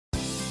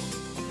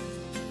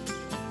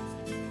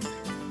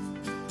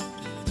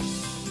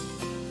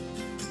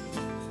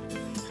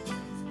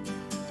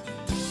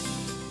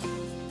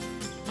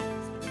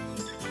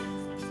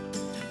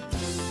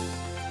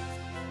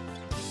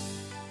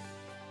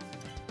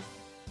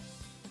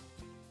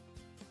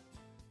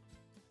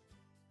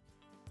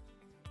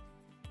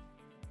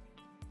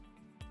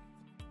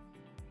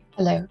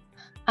Hello,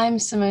 I'm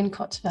Simone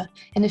Kotva,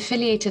 an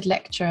affiliated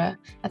lecturer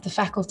at the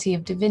Faculty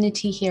of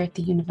Divinity here at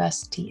the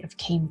University of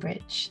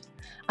Cambridge.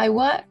 I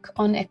work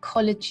on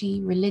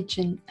ecology,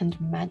 religion, and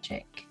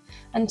magic.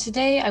 And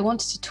today I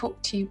wanted to talk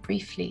to you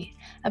briefly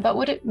about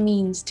what it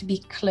means to be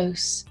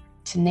close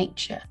to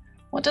nature.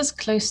 What does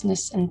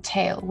closeness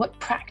entail? What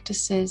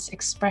practices,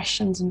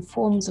 expressions, and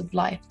forms of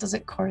life does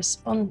it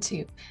correspond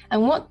to?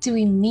 And what do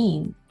we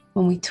mean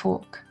when we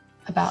talk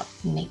about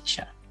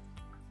nature?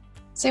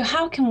 So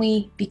how can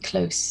we be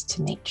close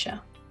to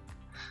nature?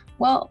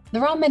 Well,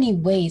 there are many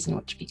ways in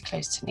which to be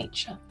close to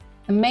nature.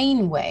 The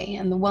main way,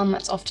 and the one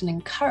that's often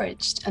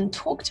encouraged and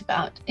talked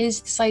about,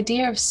 is this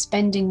idea of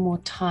spending more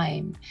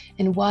time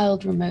in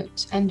wild,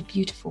 remote, and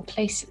beautiful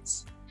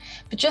places.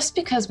 But just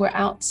because we're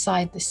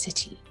outside the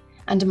city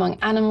and among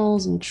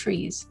animals and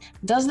trees,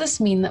 does this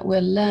mean that we're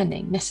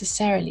learning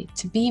necessarily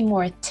to be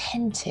more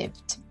attentive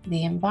to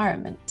the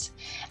environment?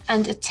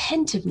 And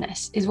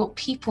attentiveness is what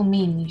people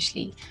mean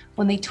usually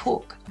when they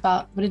talk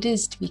about what it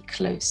is to be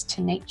close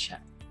to nature.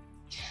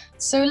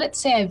 So let's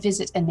say I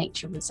visit a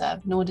nature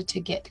reserve in order to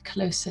get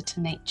closer to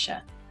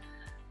nature.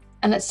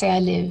 And let's say I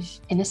live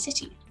in a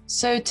city.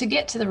 So to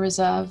get to the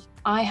reserve,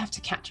 I have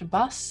to catch a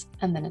bus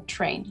and then a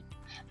train.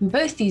 And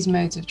both these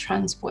modes of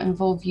transport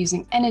involve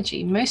using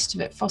energy, most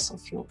of it fossil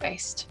fuel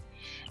based.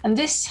 And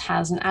this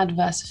has an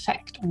adverse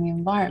effect on the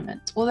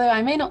environment, although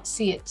I may not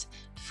see it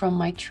from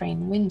my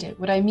train window.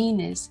 What I mean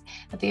is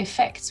that the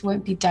effects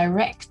won't be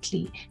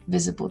directly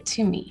visible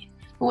to me.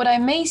 But what I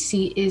may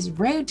see is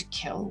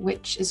roadkill,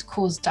 which is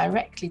caused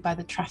directly by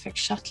the traffic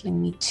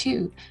shuttling me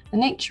to the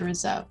nature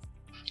reserve.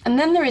 And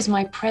then there is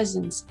my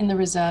presence in the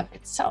reserve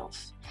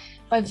itself.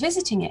 By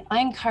visiting it, I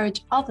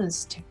encourage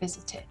others to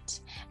visit it.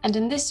 And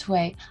in this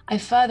way, I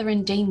further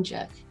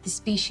endanger the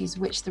species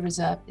which the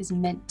reserve is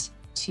meant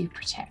to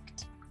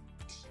protect.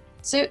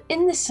 So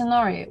in this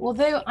scenario,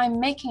 although I'm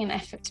making an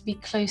effort to be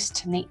close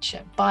to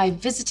nature by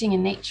visiting a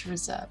nature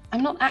reserve,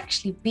 I'm not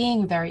actually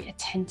being very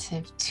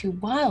attentive to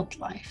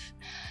wildlife.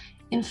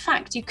 In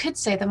fact, you could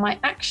say that my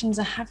actions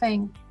are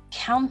having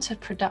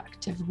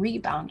counterproductive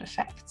rebound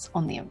effects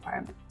on the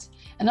environment.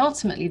 And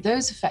ultimately,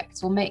 those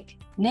effects will make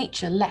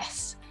nature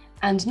less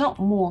and not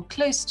more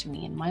close to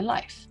me in my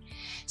life.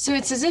 So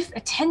it's as if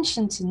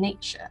attention to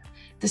nature,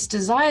 this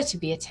desire to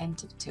be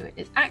attentive to it,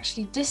 is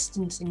actually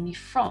distancing me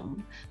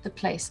from the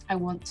place I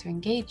want to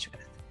engage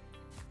with.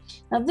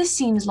 Now, this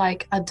seems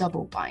like a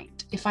double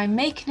bind. If I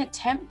make an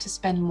attempt to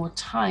spend more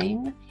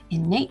time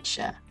in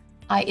nature,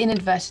 I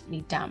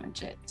inadvertently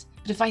damage it.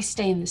 But if I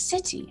stay in the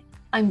city,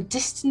 I'm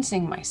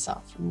distancing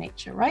myself from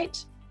nature,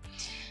 right?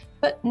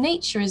 But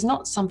nature is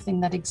not something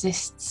that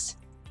exists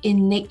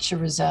in nature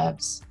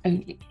reserves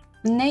only.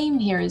 The name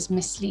here is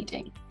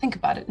misleading. Think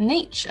about it.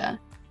 Nature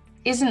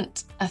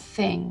isn't a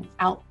thing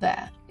out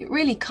there. It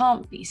really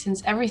can't be,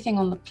 since everything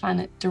on the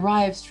planet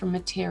derives from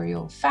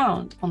material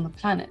found on the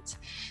planet.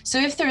 So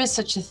if there is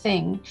such a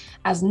thing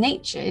as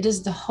nature, it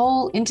is the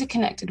whole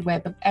interconnected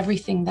web of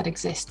everything that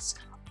exists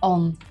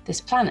on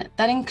this planet.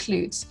 That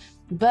includes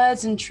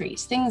birds and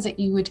trees, things that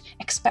you would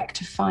expect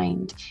to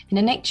find in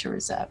a nature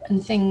reserve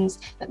and things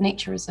that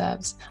nature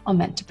reserves are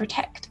meant to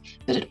protect.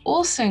 But it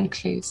also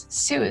includes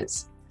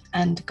sewers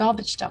and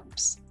garbage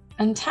dumps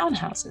and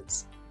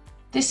townhouses.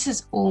 This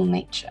is all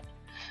nature,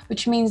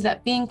 which means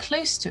that being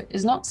close to it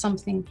is not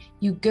something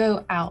you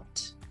go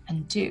out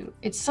and do.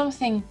 It's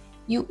something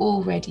you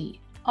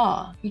already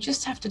are. You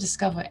just have to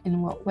discover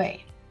in what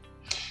way.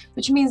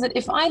 Which means that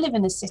if I live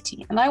in a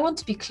city and I want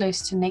to be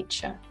close to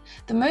nature,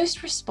 the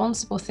most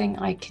responsible thing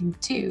I can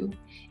do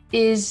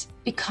is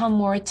become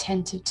more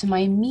attentive to my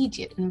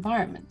immediate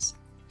environment.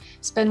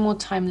 Spend more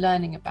time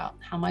learning about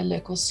how my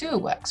local sewer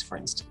works, for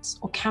instance,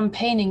 or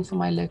campaigning for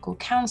my local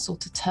council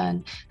to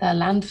turn their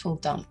landfill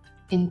dump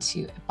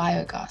into a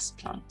biogas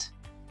plant.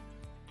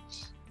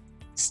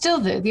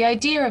 Still though, the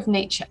idea of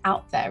nature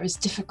out there is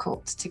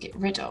difficult to get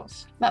rid of.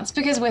 That's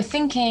because we're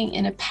thinking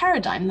in a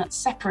paradigm that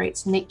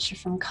separates nature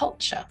from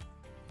culture.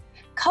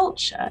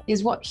 Culture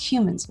is what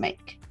humans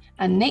make,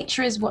 and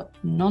nature is what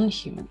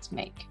non-humans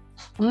make.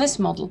 On this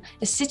model,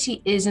 a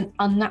city is an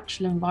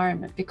unnatural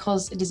environment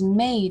because it is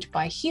made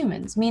by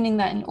humans, meaning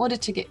that in order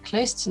to get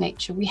close to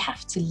nature, we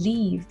have to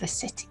leave the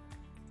city.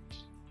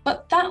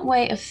 But that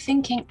way of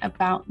thinking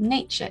about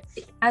nature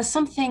as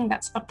something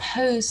that's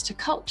opposed to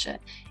culture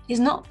is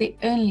not the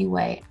only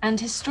way, and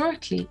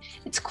historically,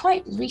 it's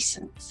quite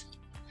recent.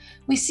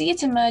 We see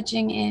it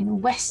emerging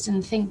in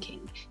Western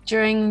thinking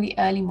during the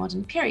early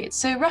modern period,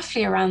 so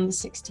roughly around the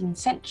 16th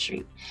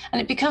century,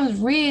 and it becomes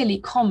really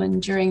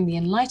common during the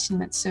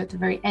Enlightenment, so at the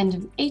very end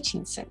of the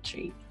 18th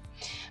century.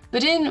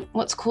 But in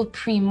what's called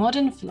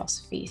pre-modern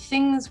philosophy,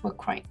 things were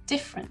quite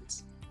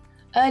different.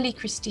 Early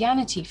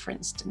Christianity, for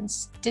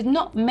instance, did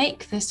not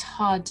make this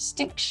hard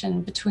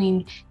distinction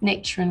between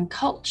nature and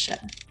culture.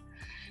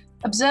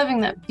 Observing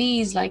that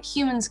bees, like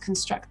humans,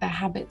 construct their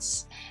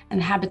habits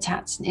and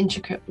habitats in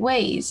intricate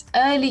ways,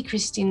 early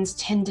Christians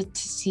tended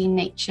to see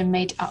nature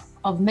made up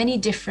of many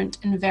different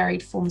and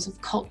varied forms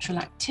of cultural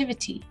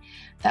activity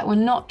that were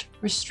not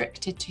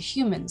restricted to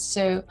humans.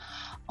 So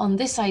on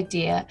this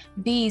idea,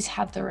 bees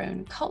had their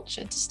own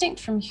culture, distinct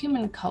from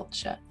human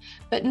culture,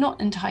 but not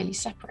entirely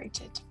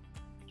separated.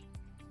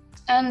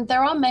 And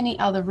there are many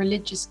other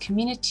religious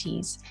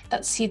communities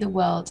that see the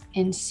world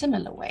in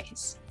similar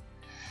ways.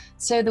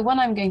 So the one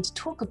I'm going to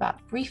talk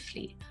about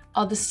briefly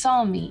are the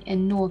Sámi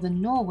in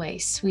northern Norway,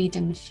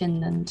 Sweden,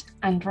 Finland,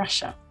 and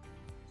Russia.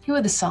 Who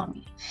are the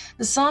Sámi?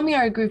 The Sámi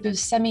are a group of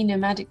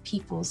semi-nomadic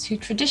peoples who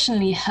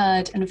traditionally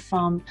herd and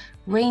farm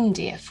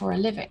reindeer for a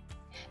living.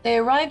 They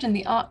arrived in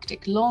the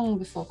Arctic long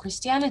before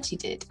Christianity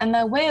did, and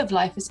their way of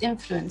life is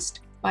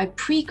influenced by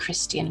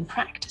pre-Christian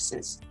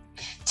practices.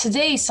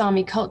 Today,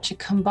 Sámi culture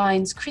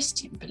combines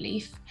Christian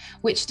belief,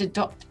 which it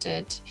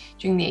adopted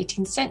during the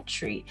 18th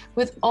century,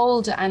 with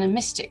older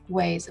animistic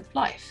ways of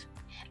life.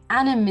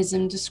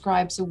 Animism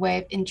describes a way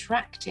of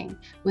interacting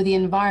with the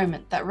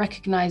environment that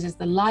recognizes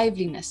the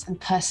liveliness and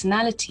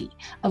personality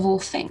of all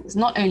things,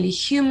 not only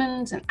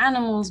humans and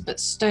animals, but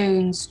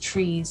stones,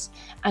 trees,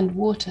 and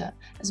water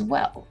as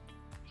well.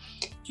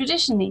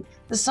 Traditionally,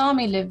 the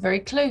Sámi live very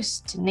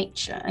close to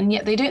nature, and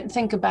yet they don't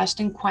think about it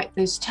in quite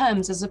those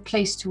terms as a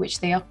place to which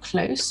they are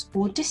close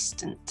or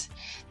distant.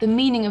 The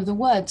meaning of the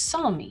word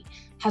Sámi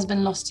has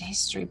been lost to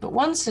history, but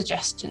one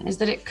suggestion is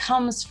that it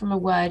comes from a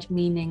word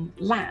meaning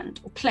land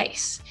or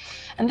place.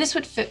 And this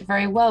would fit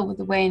very well with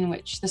the way in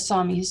which the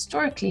Sámi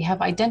historically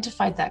have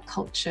identified that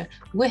culture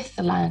with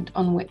the land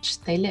on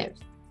which they live.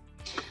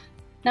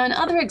 Now,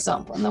 another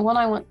example, and the one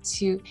I want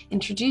to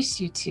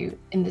introduce you to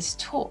in this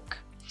talk,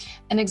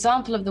 an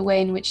example of the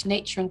way in which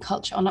nature and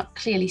culture are not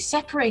clearly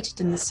separated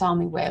in the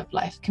Sámi way of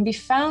life can be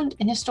found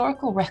in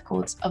historical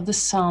records of the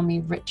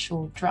Sámi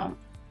ritual drum.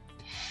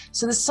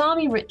 So the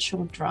Sámi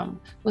ritual drum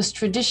was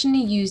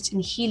traditionally used in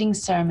healing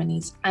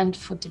ceremonies and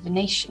for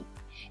divination.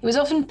 It was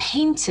often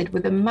painted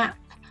with a map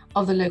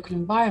of the local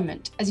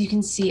environment, as you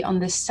can see on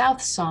this South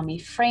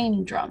Sámi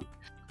frame drum.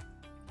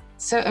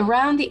 So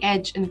around the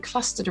edge and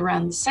clustered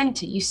around the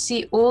center, you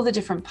see all the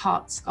different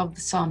parts of the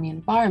Sámi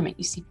environment.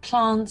 You see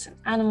plants and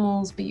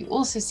animals, but you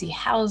also see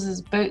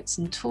houses, boats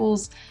and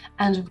tools,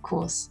 and of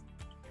course,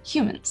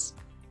 humans.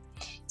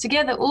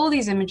 Together, all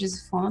these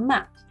images form a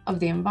map of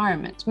the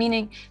environment,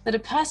 meaning that a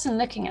person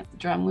looking at the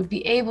drum would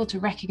be able to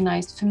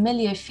recognize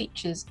familiar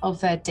features of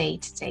their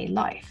day-to-day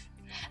life.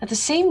 At the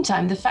same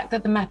time, the fact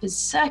that the map is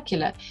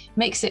circular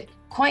makes it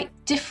quite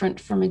different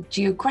from a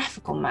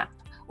geographical map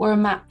or a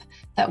map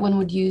that one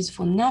would use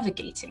for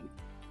navigating.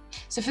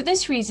 So for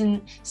this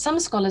reason, some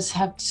scholars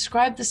have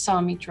described the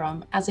Sámi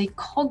drum as a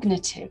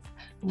cognitive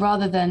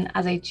rather than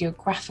as a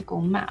geographical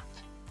map.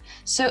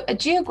 So a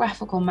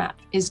geographical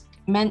map is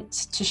meant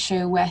to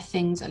show where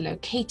things are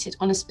located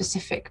on a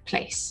specific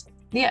place,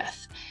 the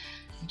Earth.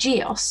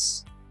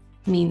 Geos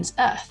means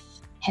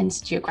Earth,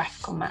 hence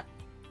geographical map.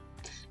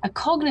 A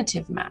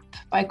cognitive map,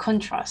 by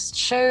contrast,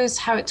 shows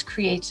how its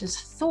creators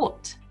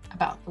thought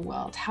about the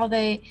world, how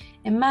they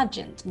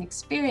imagined and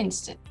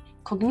experienced it.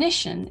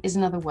 Cognition is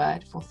another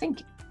word for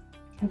thinking.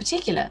 In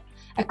particular,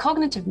 a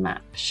cognitive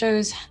map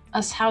shows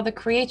us how the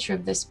creator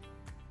of this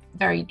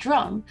very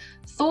drum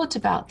thought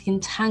about the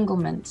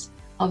entanglements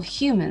of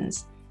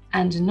humans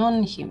and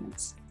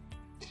non-humans.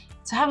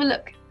 So have a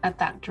look at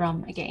that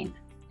drum again.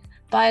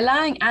 By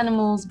allowing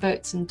animals,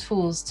 boats, and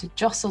tools to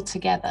jostle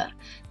together,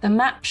 the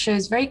map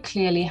shows very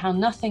clearly how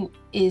nothing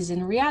is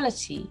in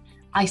reality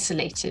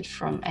isolated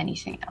from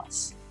anything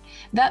else.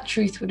 That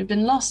truth would have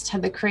been lost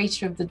had the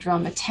creator of the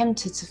drum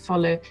attempted to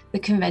follow the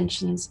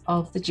conventions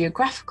of the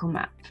geographical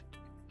map.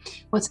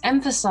 What's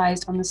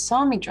emphasized on the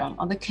Sámi drum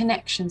are the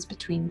connections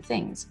between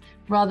things,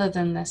 rather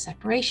than their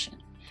separation.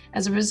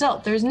 As a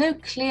result, there is no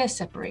clear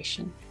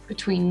separation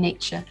between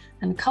nature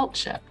and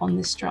culture on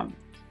this drum.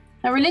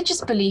 Now, religious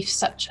beliefs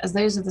such as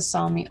those of the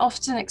Sámi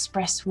often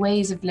express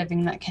ways of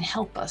living that can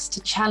help us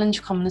to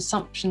challenge common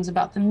assumptions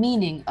about the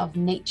meaning of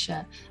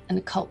nature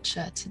and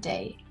culture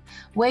today.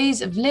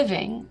 Ways of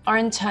living are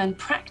in turn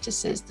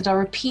practices that are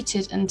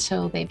repeated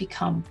until they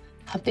become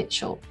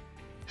habitual.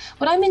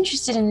 What I'm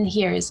interested in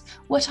here is,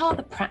 what are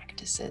the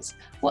practices?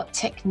 What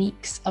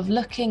techniques of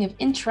looking, of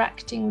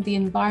interacting with the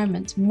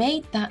environment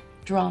made that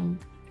drum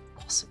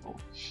possible?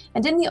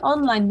 And in the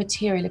online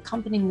material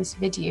accompanying this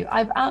video,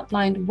 I've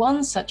outlined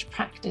one such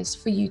practice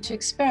for you to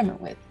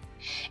experiment with.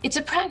 It's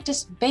a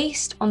practice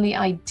based on the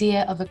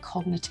idea of a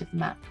cognitive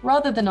map,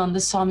 rather than on the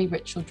Sámi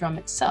ritual drum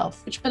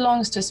itself, which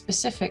belongs to a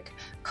specific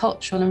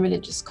cultural and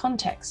religious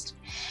context.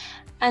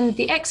 And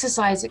the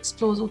exercise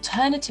explores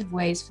alternative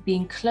ways for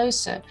being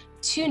closer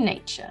to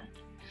nature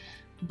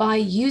by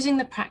using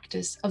the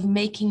practice of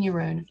making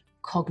your own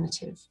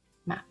cognitive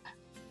map.